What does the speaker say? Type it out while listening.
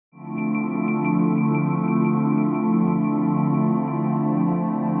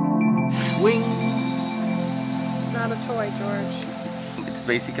it's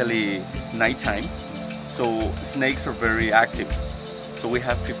basically nighttime, so snakes are very active. So we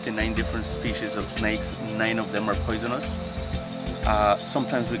have 59 different species of snakes, 9 of them are poisonous.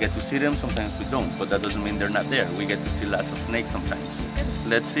 Sometimes we get to see them, sometimes we don't, but that doesn't mean they're not there. We get to see lots of snakes sometimes.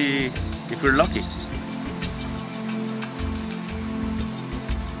 Let's see if we're lucky.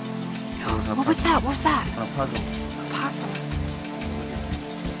 What was that? What was that? A possum. A possum.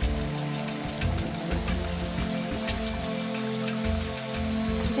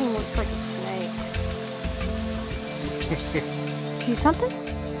 Everything looks like a snake. See something?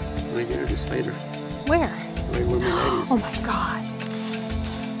 Right there, the spider. Where? Right where my light is. Oh my God.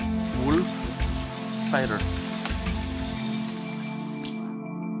 Wolf spider.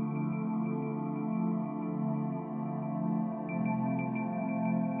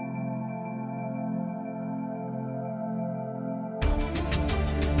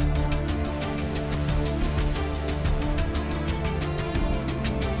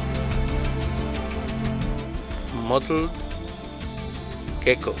 Mottled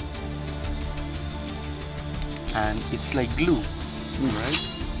gecko, and it's like glue, right?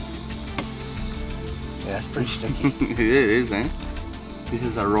 Yeah, it's pretty sticky. It is, eh? This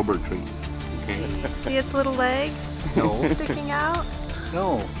is a rubber tree. Okay. See its little legs? No. Sticking out?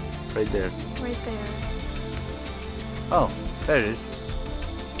 No. Right there. Right there. Oh, there it is.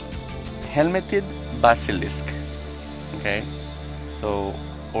 Helmeted basilisk. Okay. So,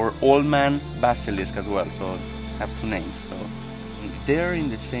 or old man basilisk as well. So, have 2 names. So, they're in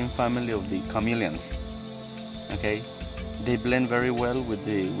the same family of the chameleons. Okay. They blend very well with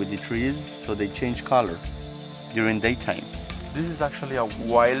the trees, so they change color during daytime. This is actually a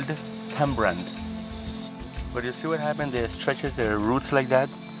wild tambrand. But you see what happened? They stretches their roots like that.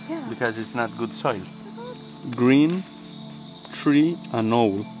 Yeah. Because it's not good soil. Green, tree, and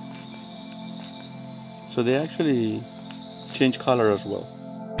owl. So they actually change color as well.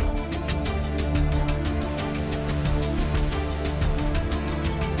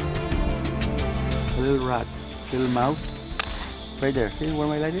 A little rat, little mouse. Right there, see where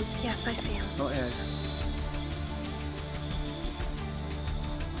my light is? Yes, I see him. Oh, yeah.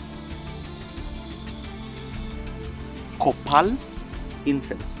 Copal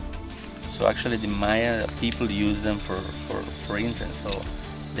incense. So actually the Maya people use them for incense. So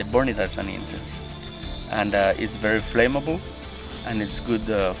they burn it as an incense. And it's very flammable, and it's good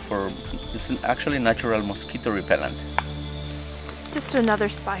it's actually natural mosquito repellent. Just another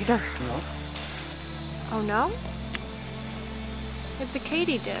spider. No? Oh no? It's a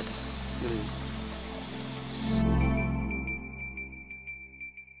katydid. Mm.